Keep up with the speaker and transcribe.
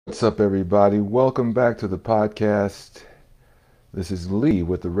What's up, everybody? Welcome back to the podcast. This is Lee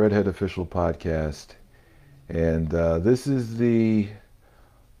with the Redhead Official Podcast. And this is the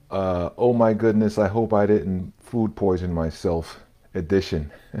oh my goodness, I hope I didn't food poison myself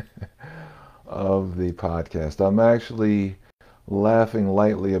edition of the podcast. I'm actually laughing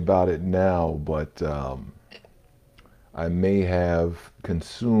lightly about it now, but I may have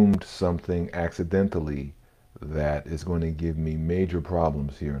consumed something accidentally that is going to give me major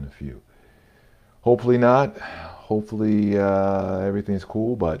problems here in a few. Hopefully not. Hopefully everything's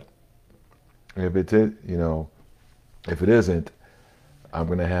cool. But if it's it, if it isn't, I'm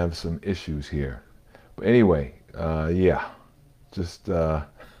gonna have some issues here. But anyway, yeah, just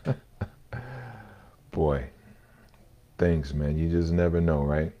boy, things, man. You just never know,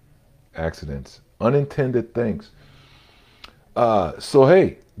 right? Accidents, unintended things. So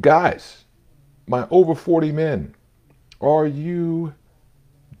hey, guys, my over 40 men, are you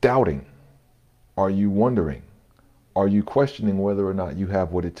doubting? Are you wondering? Are you questioning whether or not you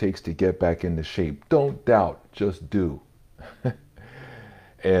have what it takes to get back into shape? Don't doubt, just do.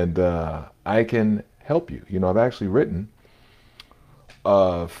 And I can help you. I've actually written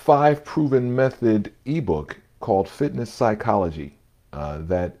a 5 proven method ebook called Fitness Psychology.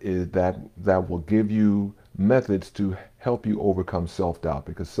 That will give you methods to help you overcome self-doubt,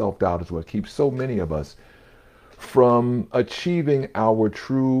 because self-doubt is what keeps so many of us from achieving our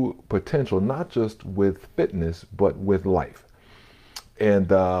true potential, not just with fitness, but with life.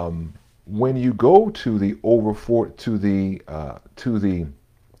 And when you go to the over 40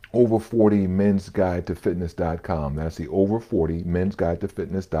 men's guide to fitness.com, that's the over 40 men's guide to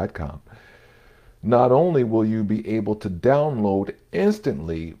fitness.com. Not only will you be able to download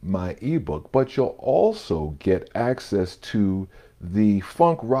instantly my ebook, but you'll also get access to the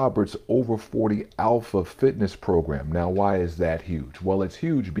Funk Roberts Over 40 Alpha Fitness Program. Now, why is that huge? Well, it's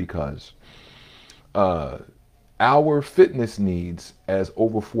huge because our fitness needs as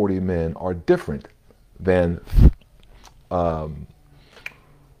over 40 men are different than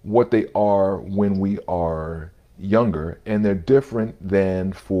what they are when we are younger, and they're different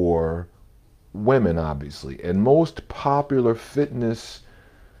than for women, obviously. And most popular fitness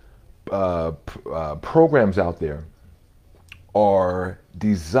programs out there are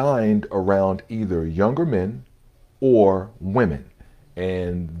designed around either younger men or women,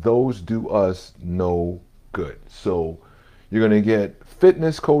 and those do us no good. So you're going to get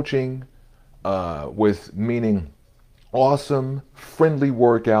fitness coaching with meaning awesome, friendly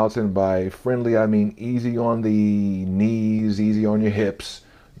workouts, and by friendly I mean easy on the knees, easy on your hips.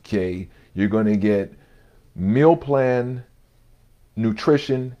 Okay, you're going to get meal plan,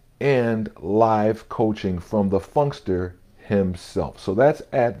 nutrition, and live coaching from the Funkster himself. So that's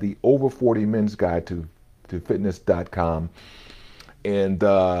at the Over 40 Men's Guide to Fitness.com. And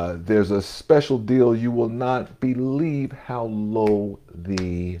there's a special deal. You will not believe how low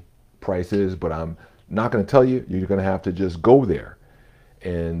the price is, but I'm not going to tell you. You're going to have to just go there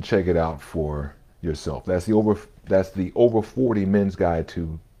and check it out for yourself. That's the over 40 Men's Guide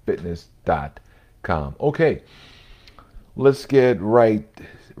to Fitness.com. Okay, let's get right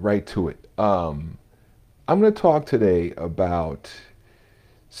to it. I'm going to talk today about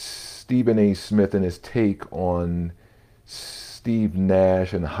Stephen A. Smith and his take on Steve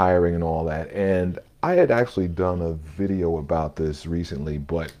Nash and hiring and all that. And I had actually done a video about this recently,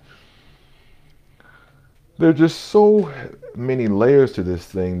 but there are just so many layers to this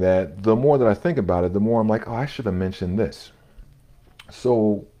thing that the more that I think about it, the more I'm like, oh, I should have mentioned this.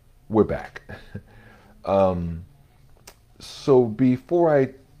 So we're back. So before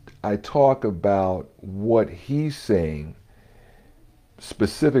I talk about what he's saying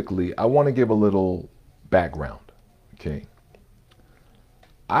specifically, I want to give a little background. Okay.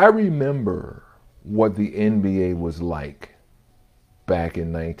 I remember what the NBA was like back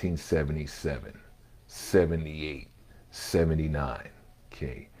in 1977, 78, 79.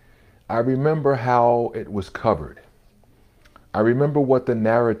 Okay. I remember how it was covered. I remember what the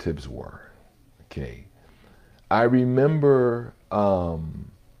narratives were. Okay. I remember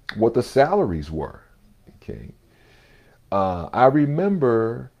what the salaries were. Okay. I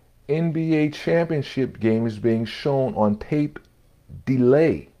remember NBA championship games being shown on tape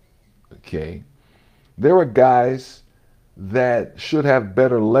delay. Okay. There are guys that should have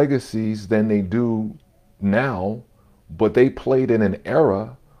better legacies than they do now, but they played in an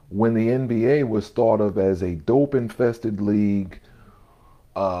era when the NBA was thought of as a dope-infested league,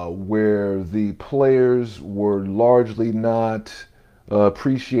 where the players were largely not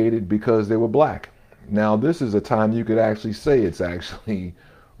appreciated because they were black. Now, this is a time you could actually say it's actually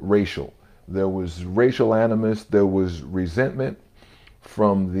racial. There was racial animus, there was resentment,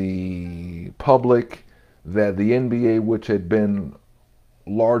 from the public that the NBA, which had been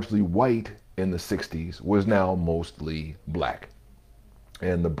largely white in the 60s, was now mostly black.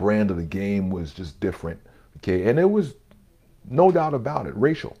 And the brand of the game was just different. Okay, and it was no doubt about it,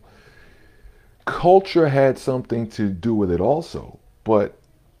 racial. Culture had something to do with it also, but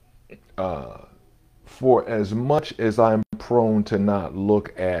for as much as I'm prone to not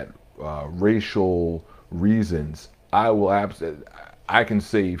look at racial reasons, I can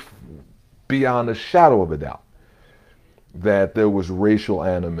say beyond a shadow of a doubt that there was racial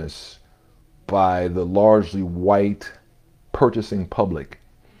animus by the largely white purchasing public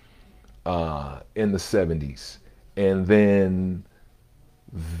in the 70s. And then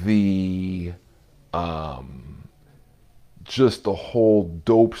the just the whole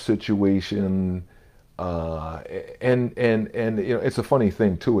dope situation, and you know, it's a funny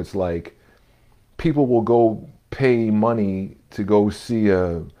thing too. It's like people will go pay money to go see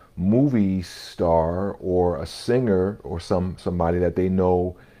a movie star or a singer or somebody that they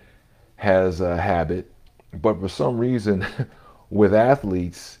know has a habit, but for some reason, with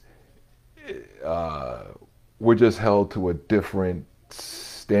athletes, uh, we're just held to a different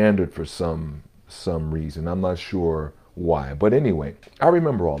standard for some reason. I'm not sure why, but anyway, I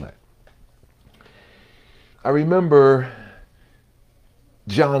remember all that. I remember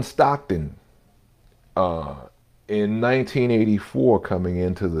John Stockton uh, in 1984 coming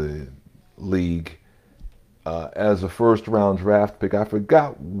into the league as a first round draft pick. I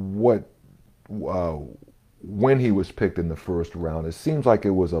forgot what uh, when he was picked in the first round. It seems like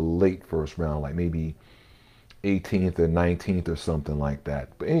it was a late first round, like maybe 18th or 19th or something like that.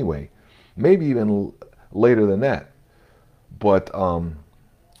 But anyway, maybe even later than that. But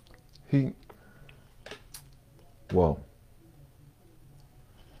he, well,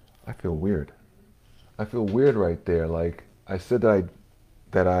 I feel weird. I feel weird right there. Like I said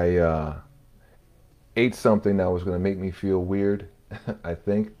that I ate something that was going to make me feel weird. I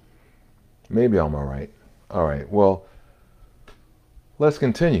think maybe I'm all right. All right. Well, let's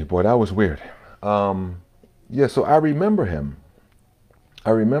continue. Boy, that was weird. Um, yeah. So I remember him. I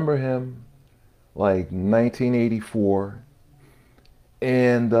remember him like 1984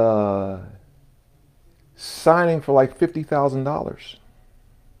 and signing for like $50,000.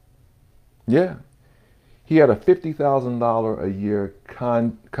 Yeah. He had a $50,000 a year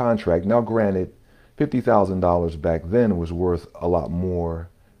contract. Now, granted, $50,000 back then was worth a lot more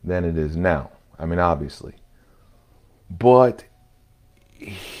than it is now. I mean, obviously. But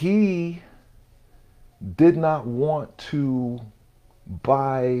he did not want to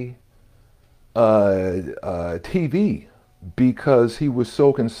buy TV because he was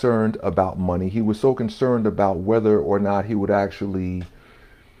so concerned about money. He was so concerned about whether or not he would actually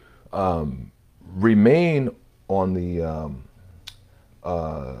remain on the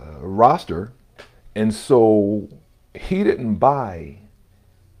roster, and so he didn't buy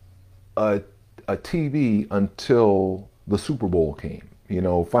a TV until the Super Bowl came. You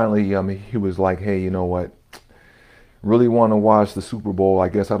know, finally, he was like, "Hey, you know what? Really want to watch the Super Bowl. I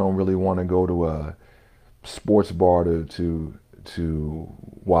guess I don't really want to go to a sports bar to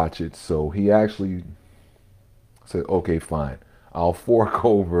watch it." So he actually said, "Okay, fine. I'll fork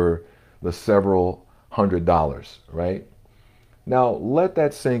over the several $100s, right?" Now, let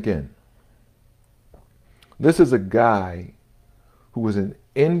that sink in. This is a guy who was an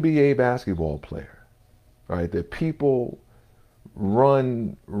NBA basketball player, right? That people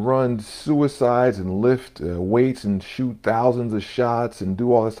run suicides and lift weights and shoot thousands of shots and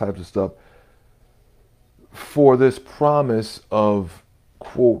do all this types of stuff for this promise of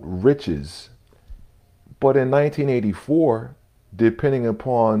quote riches. But in 1984, depending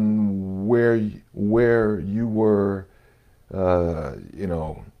upon where you were,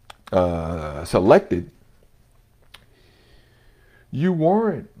 selected, you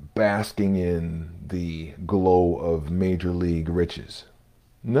weren't basking in the glow of major league riches.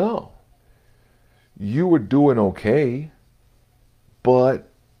 No, you were doing okay, but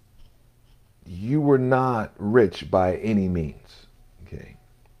you were not rich by any means. Okay,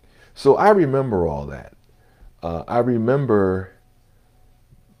 so I remember all that. I remember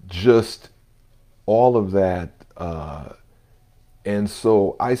just all of that. And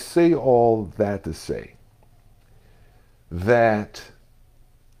so I say all that to say that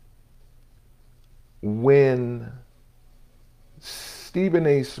when Stephen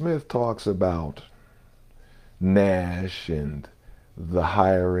A. Smith talks about Nash and the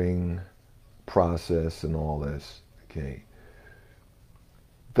hiring process and all this, okay,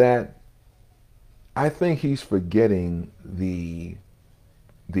 that I think he's forgetting the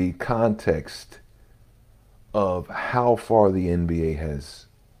context of how far the NBA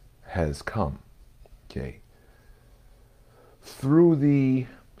has come. Okay. Through the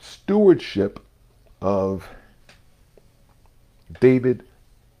stewardship of David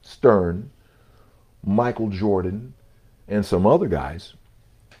Stern, Michael Jordan, and some other guys,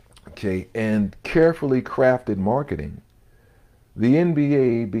 okay, and carefully crafted marketing, the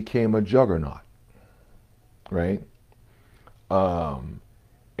NBA became a juggernaut, right? And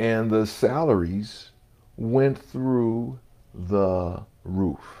the salaries went through the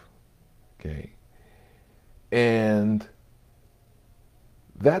roof, okay? And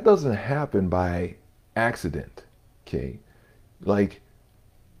that doesn't happen by accident, okay? Like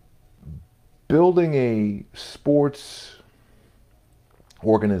building a sports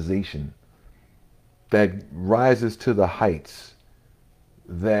organization that rises to the heights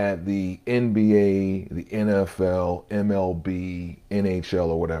that the NBA, the NFL, MLB, NHL,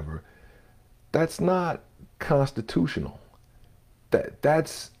 or whatever, that's not constitutional. That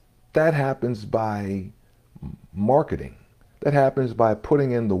happens by marketing. That happens by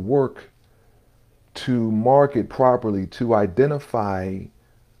putting in the work to market properly, to identify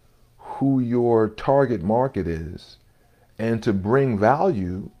who your target market is, and to bring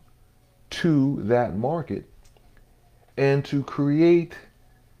value to that market, and to create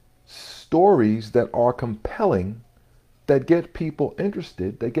stories that are compelling, that get people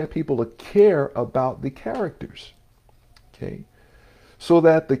interested, that get people to care about the characters. Okay? So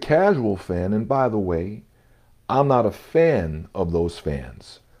that the casual fan, and by the way, I'm not a fan of those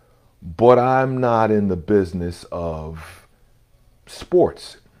fans, but I'm not in the business of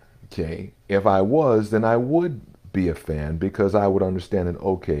sports. Okay? If I was, then I would be a fan, because I would understand that,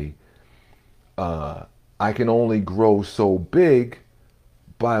 okay, I can only grow so big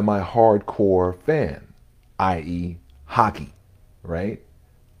by my hardcore fan, i.e. hockey, right?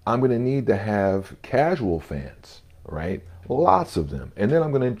 I'm going to need to have casual fans, right? Lots of them. And then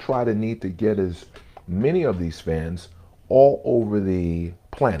I'm going to try to need to get as many of these fans all over the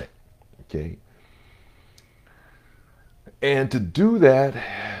planet, okay? And to do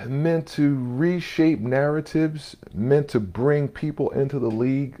that meant to reshape narratives, meant to bring people into the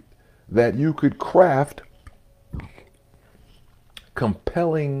league that you could craft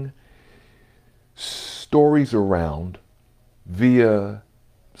compelling stories around via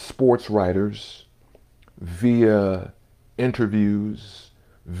sports writers, via interviews,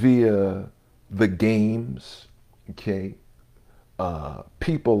 via the games, okay?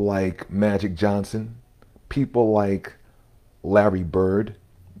 People like Magic Johnson, people like Larry Bird,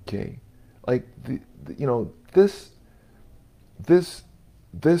 okay? Like, this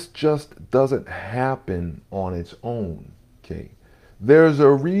just doesn't happen on its own, okay? There's a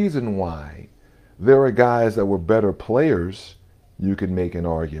reason why there are guys that were better players, you could make an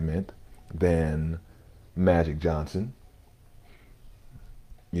argument, than Magic Johnson,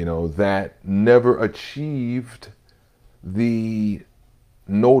 that never achieved the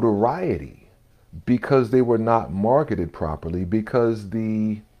notoriety because they were not marketed properly, because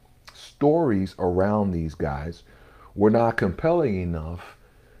the stories around these guys were not compelling enough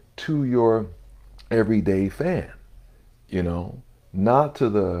to your everyday fan, not to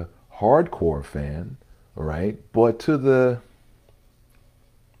the hardcore fan, right? But to the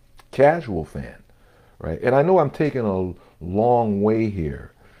casual fan, right? And I know I'm taking a long way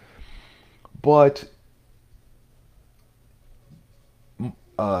here, but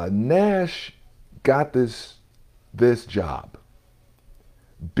Nash got this job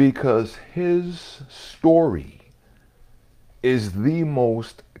because his story is the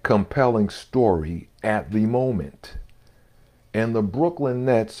most compelling story at the moment. And the Brooklyn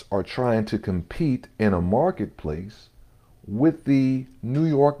Nets are trying to compete in a marketplace with the New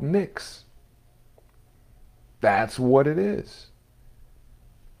York Knicks. That's what it is.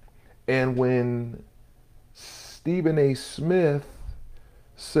 And when Stephen A. Smith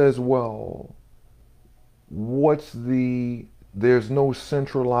says, well, there's no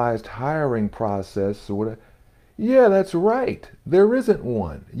centralized hiring process or whatever. Yeah, that's right. There isn't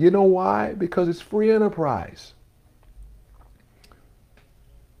one. You know why? Because it's free enterprise.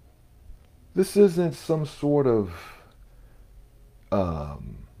 This isn't some sort of,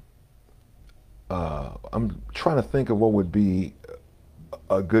 I'm trying to think of what would be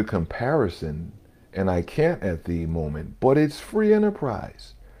a good comparison, and I can't at the moment, but it's free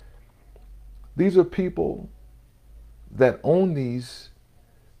enterprise. These are people that own these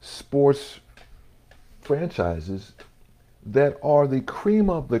sports franchises that are the cream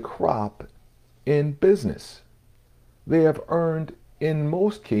of the crop in business. They have earned, in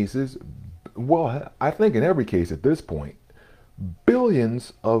most cases, well, I think in every case at this point,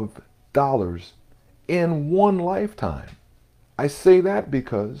 billions of dollars in one lifetime. I say that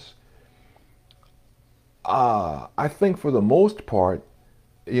because I think for the most part,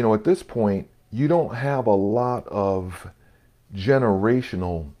 at this point, you don't have a lot of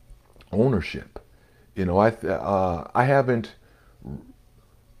generational ownership. I haven't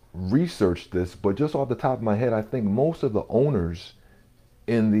researched this, but just off the top of my head, I think most of the owners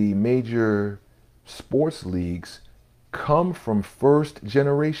in the major sports leagues come from first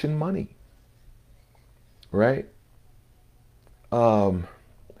generation money, right? Um,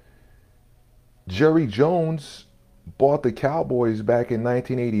 Jerry Jones bought the Cowboys back in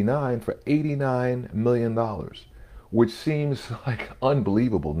 1989 for $89 million, which seems like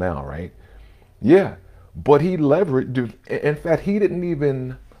unbelievable now, right? Yeah, but he leveraged. In fact, he didn't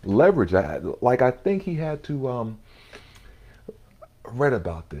even leverage. I think he had to. Read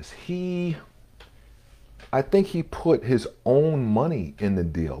about this. I think he put his own money in the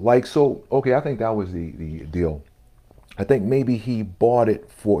deal. Like so. Okay, I think that was the deal. I think maybe he bought it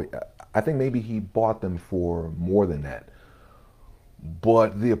for. I think maybe he bought them for more than that.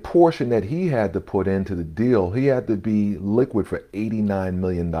 But the portion that he had to put into the deal, he had to be liquid for $89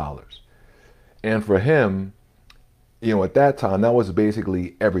 million. And for him, at that time, that was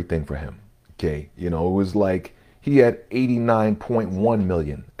basically everything for him. Okay. It was like he had 89.1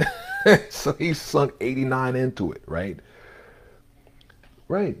 million. So he sunk 89 into it, right?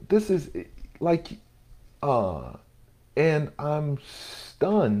 Right. This is like, uh, and I'm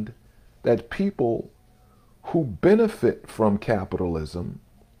stunned that people who benefit from capitalism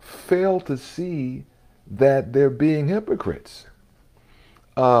fail to see that they're being hypocrites.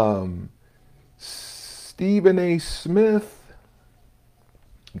 Um, Stephen A. Smith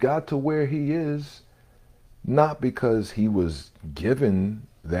got to where he is not because he was given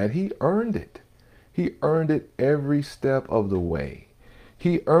that, he earned it. He earned it every step of the way.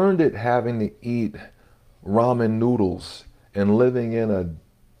 He earned it having to eat ramen noodles and living in a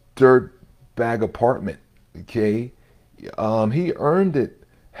dirt bag apartment. Okay. He earned it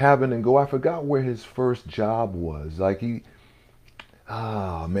having to go. I forgot where his first job was. Man,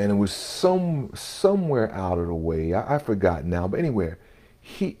 it was somewhere out of the way. I forgot now, but anywhere,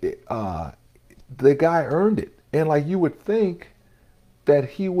 he the guy earned it, and like you would think that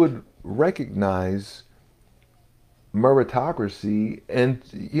he would recognize meritocracy and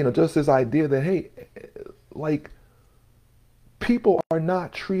just this idea that hey, like people are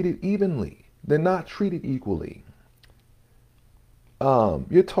not treated evenly. They're not treated equally.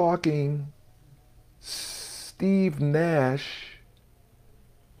 You're talking Steve Nash,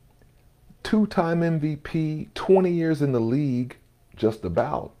 two-time MVP, 20 years in the league, just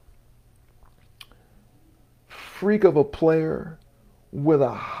about. Freak of a player with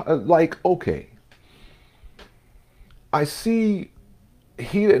okay. I see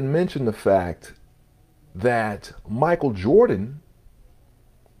he didn't mention the fact that Michael Jordan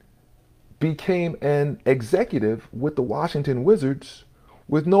became an executive with the Washington Wizards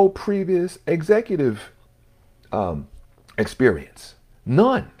with no previous executive experience.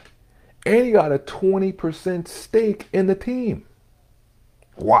 None. And he got a 20% stake in the team.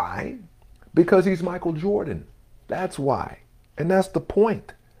 Why? Because he's Michael Jordan. That's why. And that's the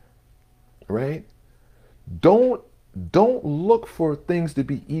point. Right? Don't look for things to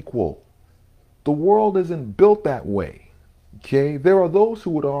be equal. The world isn't built that way. Okay? There are those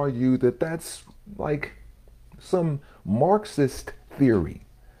who would argue that that's like some Marxist theory.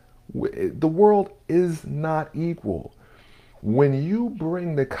 The world is not equal. When you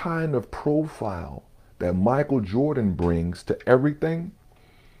bring the kind of profile that Michael Jordan brings to everything,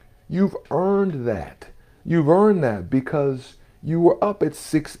 you've earned that. You've earned that because you were up at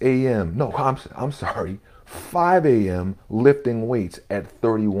 6 a.m. No, I'm sorry, 5 a.m. lifting weights at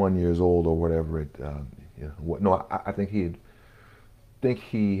 31 years old or whatever it. No, I think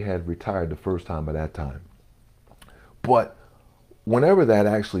he had retired the first time by that time. But whenever that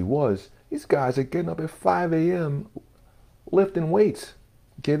actually was, these guys are getting up at 5 a.m. lifting weights.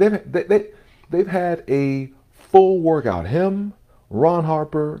 Okay, they've had a full workout. Him, Ron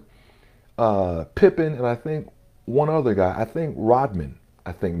Harper, Pippen, and I think one other guy. I think Rodman.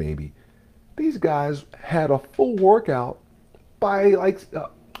 I think maybe these guys had a full workout by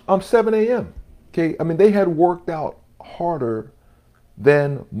 7 a.m. Okay, I mean they had worked out harder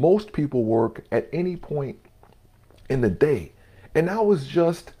than most people work at any point in the day, and that was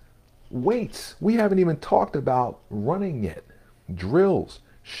just weights. We haven't even talked about running yet, drills,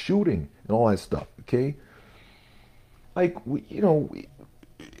 shooting, and all that stuff. Okay,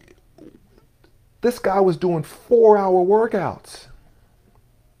 this guy was doing 4-hour workouts.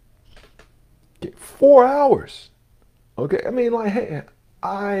 Okay, 4 hours. Okay, I mean, hey,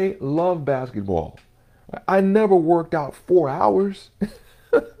 I love basketball. I never worked out 4 hours.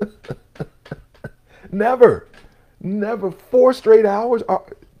 Never. Never 4 straight hours.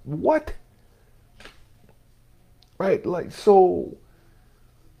 What? Right? Like, so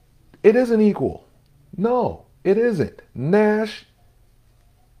it isn't equal. No, it isn't. Nash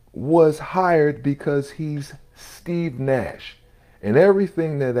was hired because he's Steve Nash and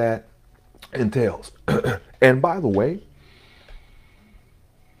everything that entails. And by the way,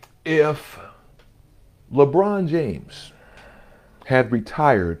 if LeBron James had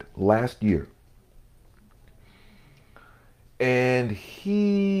retired last year and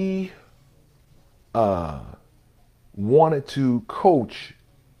he uh, wanted to coach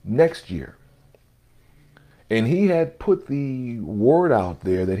next year, and he had put the word out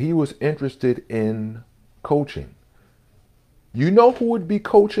there that he was interested in coaching, you know who would be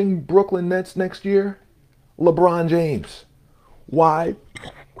coaching Brooklyn Nets next year? LeBron James. Why?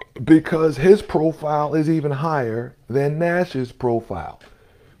 Because his profile is even higher than Nash's profile.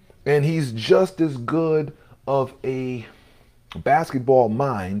 And he's just as good of a basketball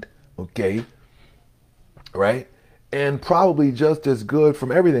mind, okay, right? And probably just as good, from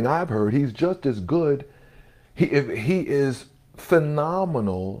everything I've heard, he's just as good. He is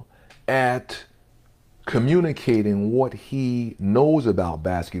phenomenal at communicating what he knows about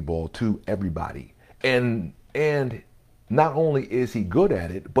basketball to everybody. And not only is he good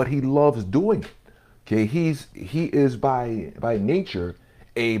at it, but he loves doing it. Okay, he is by nature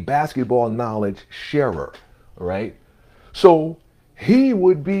a basketball knowledge sharer, right? So he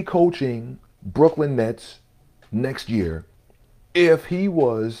would be coaching Brooklyn Nets next year if he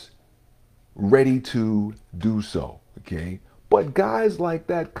was ready to do so. Okay, but guys like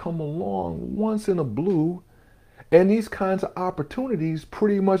that come along once in a blue, and these kinds of opportunities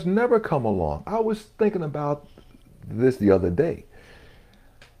pretty much never come along. I was thinking about this the other day.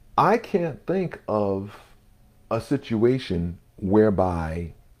 I can't think of a situation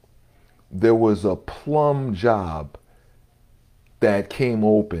whereby there was a plum job that came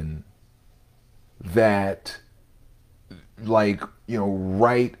open that, like,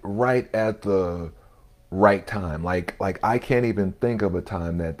 right at the right time. Like I can't even think of a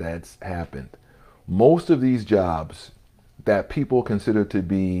time that's happened. Most of these jobs that people consider to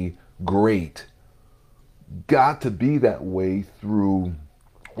be great got to be that way through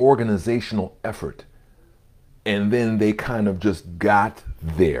organizational effort, and then they kind of just got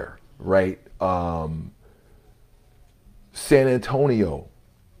there, right? San Antonio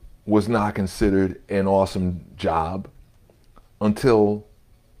was not considered an awesome job until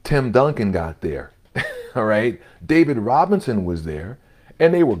Tim Duncan got there. All right, David Robinson was there,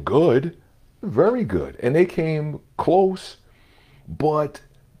 and they were good, very good, and they came close, but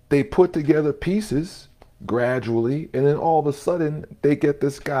they put together pieces gradually, and then all of a sudden they get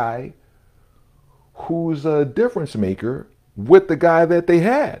this guy who's a difference maker with the guy that they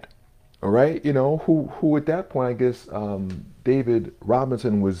had. All right, who at that point, I guess, David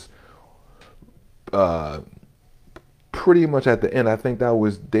Robinson was uh, pretty much at the end. I think that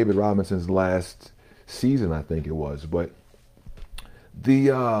was David Robinson's last season, I think it was. But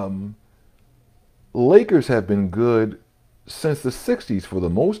the Lakers have been good since the 60s for the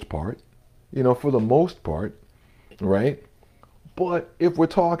most part, for the most part, right? But if we're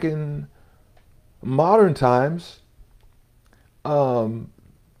talking modern times, that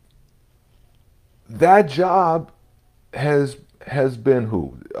job has been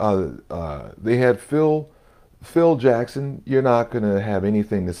who? They had Phil Jackson. You're not going to have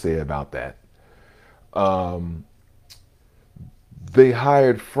anything to say about that. They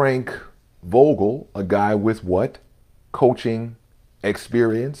hired Frank Vogel, a guy with what? Coaching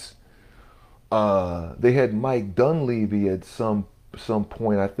experience. They had Mike Dunleavy at some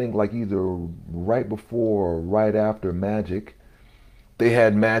point, I think, like either right before or right after Magic. They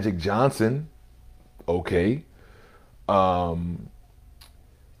had Magic Johnson. Okay. They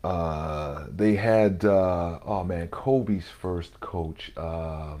had oh man, Kobe's first coach.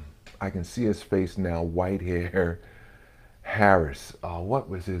 I can see his face now. White hair, Harris. What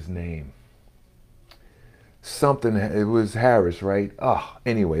was his name? Something. It was Harris, right?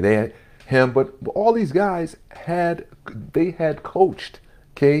 Anyway, they had him, but all these guys had coached.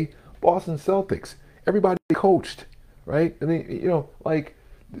 Okay, Boston Celtics. Everybody coached, right? I mean, like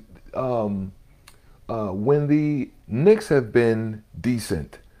when the Knicks have been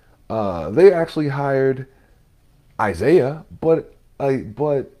decent, they actually hired Isaiah, but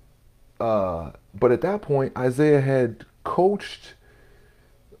at that point, Isaiah had coached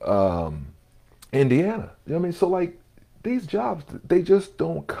Indiana. You know what I mean? So like these jobs, they just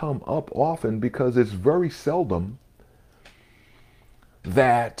don't come up often because it's very seldom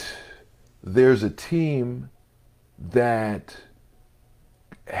that there's a team that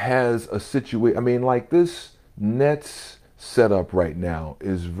has a situation. I mean, like this Nets setup right now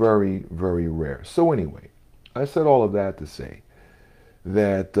is very, very rare. So anyway, I said all of that to say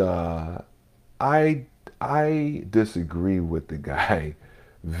that I I disagree with the guy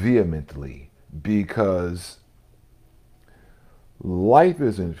vehemently because life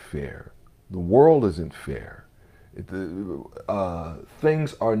isn't fair. The world isn't fair.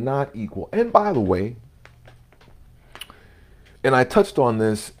 Things are not equal. And by the way, and I touched on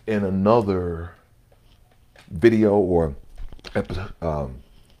this in another video or episode,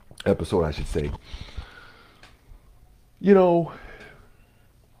 I should say. You know,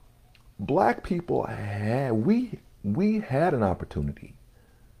 black people had we had an opportunity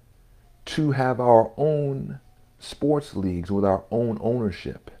to have our own sports leagues with our own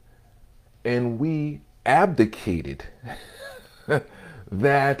ownership, and we abdicated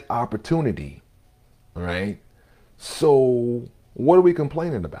that opportunity. All right. So what are we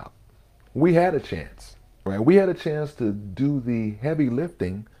complaining about? We had a chance, right? We had a chance to do the heavy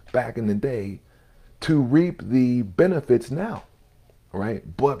lifting back in the day to reap the benefits now, right?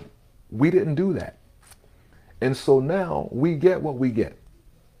 But we didn't do that. And so now we get what we get.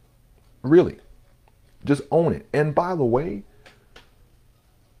 Really. Just own it. And by the way,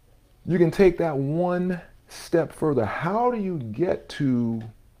 you can take that one step further. How do you get to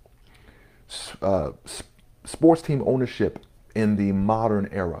sports team ownership in the modern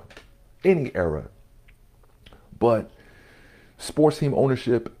era? Any era. But sports team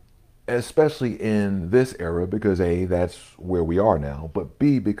ownership, especially in this era, because A, that's where we are now, but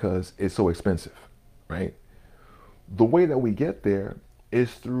B, because it's so expensive, right? The way that we get there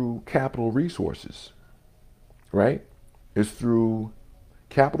is through capital resources, right? It's through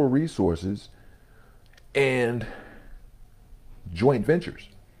capital resources and joint ventures,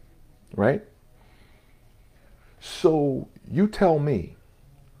 right? So you tell me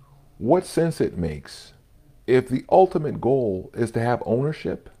what sense it makes if the ultimate goal is to have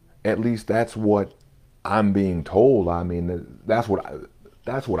ownership. At least that's what I'm being told. I mean, that's what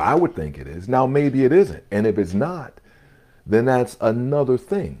I would think it is. Now maybe it isn't, and if it's not, then that's another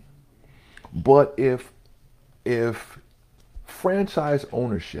thing. But if franchise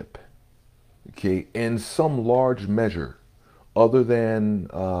ownership, okay, in some large measure, other than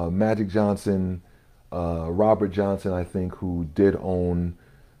Magic Johnson, Robert Johnson, I think, who did own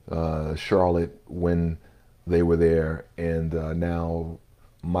Charlotte when they were there, and now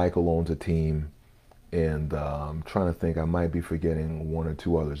Michael owns a team, and I'm trying to think, I might be forgetting one or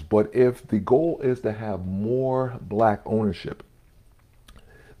two others. But if the goal is to have more black ownership,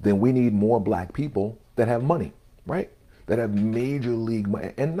 then we need more black people that have money, right? That have major league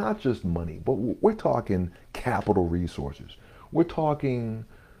money, and not just money, but we're talking capital resources. We're talking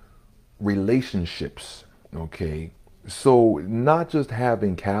relationships, okay? So not just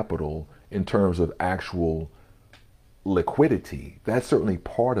having capital in terms of actual liquidity, that's certainly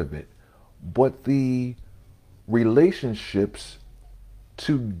part of it, but the relationships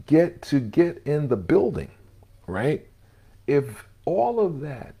to get in the building, right? If all of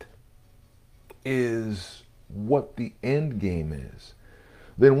that is what the end game is,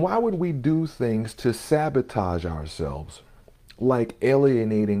 then why would we do things to sabotage ourselves, like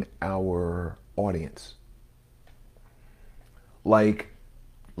alienating our audience, like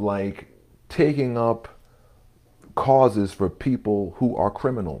taking up causes for people who are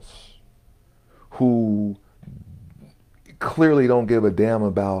criminals, who clearly don't give a damn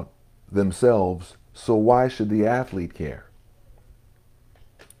about themselves, so why should the athlete care?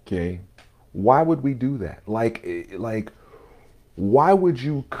 Okay? Why would we do that? Like why would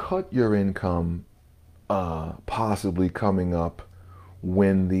you cut your income possibly coming up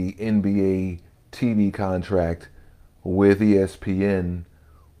when the NBA TV contract with ESPN,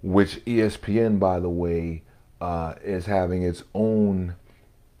 which ESPN, by the way, is having its own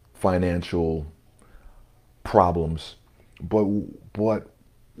financial problems, but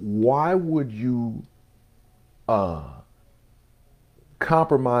why would you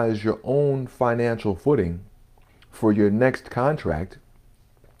compromise your own financial footing for your next contract,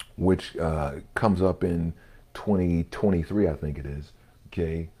 which comes up in 2023, I think it is?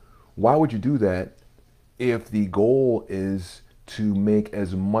 Okay, why would you do that if the goal is to make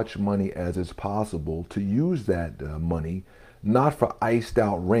as much money as is possible, to use that money not for iced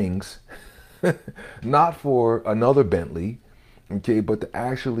out rings, not for another Bentley, okay, but to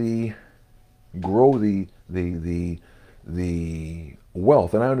actually grow the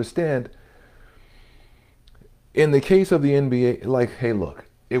wealth? And I understand in the case of the NBA, like, hey, look,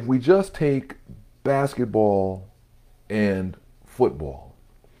 if we just take basketball and football,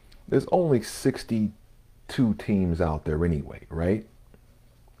 there's only 62 teams out there anyway, right?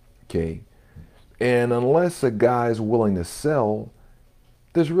 Okay. And unless a guy's willing to sell,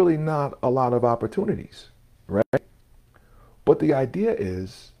 there's really not a lot of opportunities, right? But the idea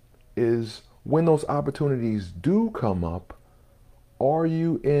is when those opportunities do come up, are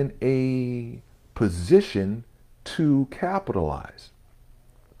you in a position to capitalize?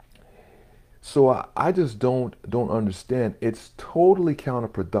 So I just don't understand. It's totally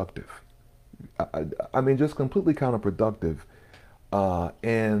counterproductive. I mean, just completely counterproductive.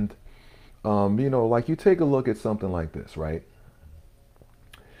 And like you take a look at something like this, right?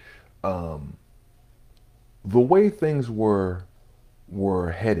 Um, the way things were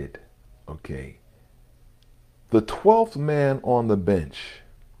headed, okay. The 12th man on the bench,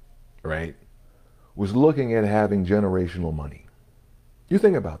 right, was looking at having generational money. You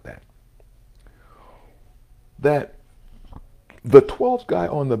think about that. That the 12th guy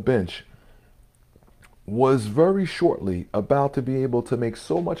on the bench was very shortly about to be able to make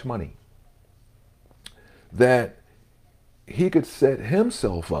so much money that he could set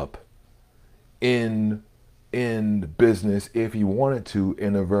himself up in business if he wanted to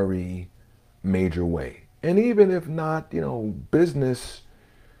in a very major way. And even if not, business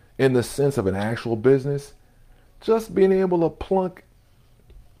in the sense of an actual business, just being able to plunk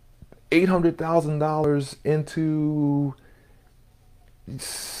 $800,000 into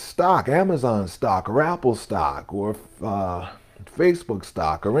stock, Amazon stock, or Apple stock, or Facebook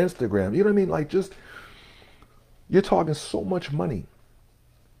stock, or Instagram. You know what I mean? Like, just you're talking so much money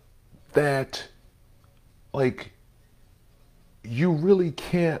that, like, you really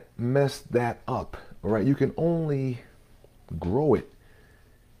can't mess that up, right? You can only grow it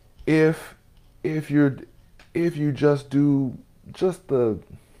if you just do just the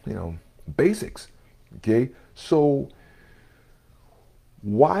basics. Okay, so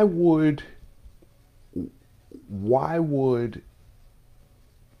why would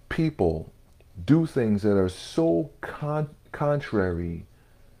people do things that are so contrary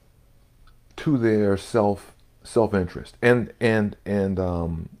to their self-interest? And I'm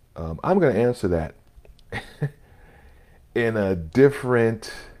going to answer that in a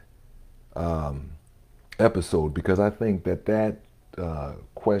different episode, because I think that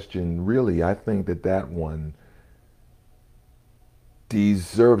question, really, I think that one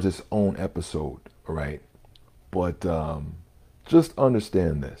deserves its own episode, right? But just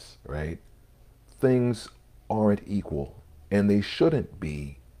understand this, right? Things aren't equal, and they shouldn't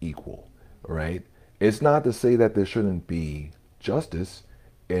be equal, right? It's not to say that there shouldn't be justice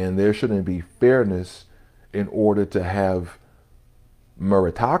and there shouldn't be fairness in order to have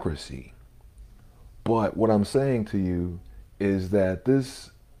meritocracy. But what I'm saying to you is that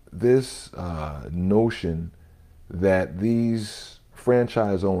this notion that these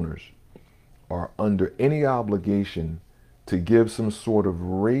franchise owners are under any obligation to give some sort of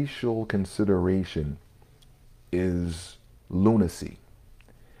racial consideration is lunacy.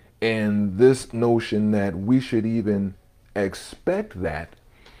 And this notion that we should even expect that,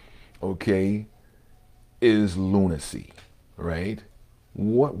 okay, is lunacy, right?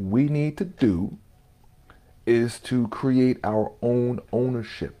 What we need to do is to create our own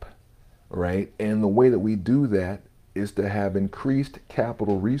ownership, right? And the way that we do that is to have increased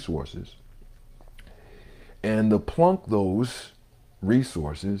capital resources and to plunk those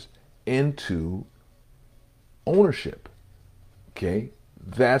resources into ownership. Okay,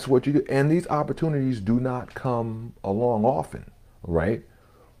 that's what you do. And these opportunities do not come along often, right?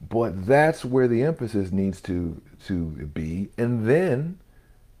 But that's where the emphasis needs to be. And then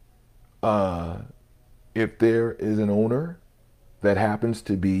if there is an owner that happens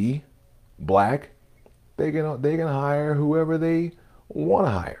to be black, they can hire whoever they want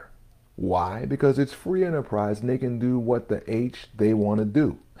to hire. Why? Because it's free enterprise and they can do what the H they want to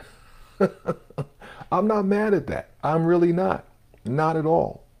do. I'm not mad at that. I'm really not. Not at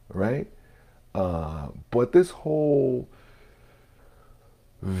all, right? But this whole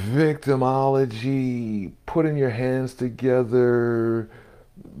victimology, putting your hands together,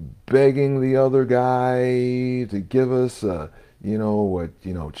 begging the other guy to give us a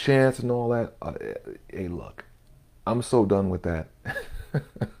chance and all that. Hey, look, I'm so done with that.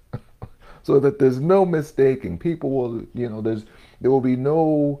 So that there's no mistaking. People will, there will be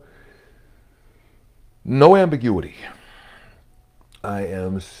no ambiguity. I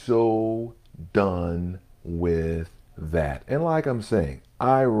am so done with that. And like I'm saying,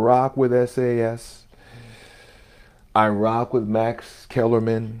 I rock with SAS. I rock with Max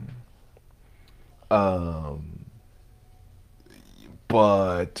Kellerman.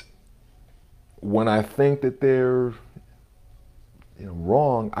 But when I think that they're,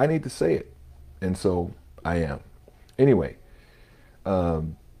 wrong, I need to say it. And so I am. Anyway,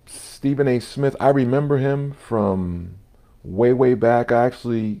 Stephen A. Smith, I remember him from way, way back. I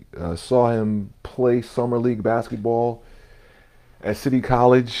actually saw him play summer league basketball at City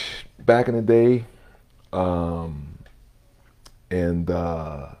College back in the day. And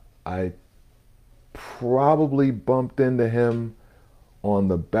I probably bumped into him on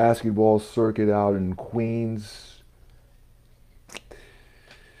the basketball circuit out in Queens.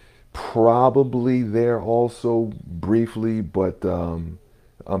 Probably there also briefly, but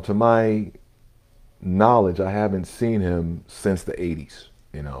to my knowledge, I haven't seen him since the 80s,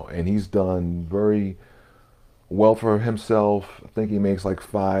 and he's done very well for himself. I think he makes like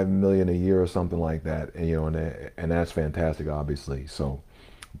 5 million a year or something like that, and that's fantastic, obviously. So,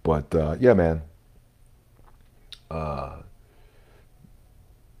 but yeah, man, uh,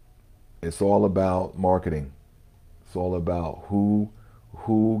 it's all about marketing. It's all about who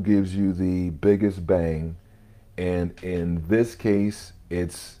gives you the biggest bang, and in this case,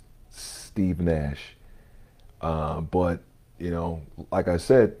 it's Steve Nash. But like I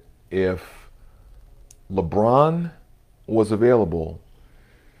said, if LeBron was available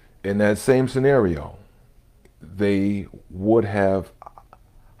in that same scenario, they would have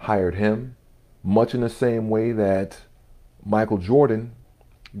hired him, much in the same way that Michael Jordan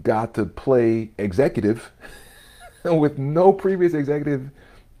got to play executive with no previous executive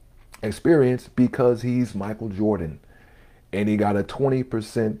experience because he's Michael Jordan. And he got a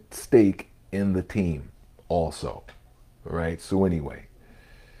 20% stake in the team also. Right? So anyway,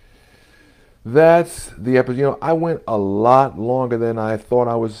 that's the episode. I went a lot longer than I thought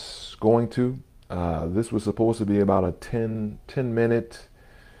I was going to. This was supposed to be about a 10-minute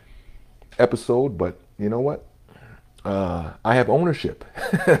episode, but you know what? I have ownership,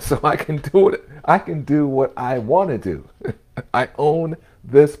 so I can do it. I can do what I want to do. I own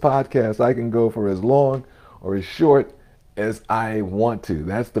this podcast. I can go for as long or as short as I want to.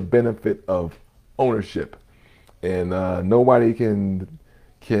 That's the benefit of ownership, and nobody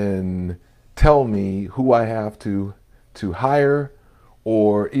can tell me who I have to hire,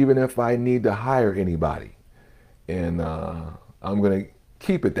 or even if I need to hire anybody. And I'm gonna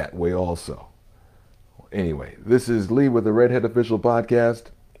keep it that way also. Anyway, this is Lee with the Redhead Official Podcast.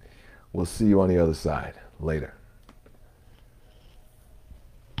 We'll see you on the other side. Later.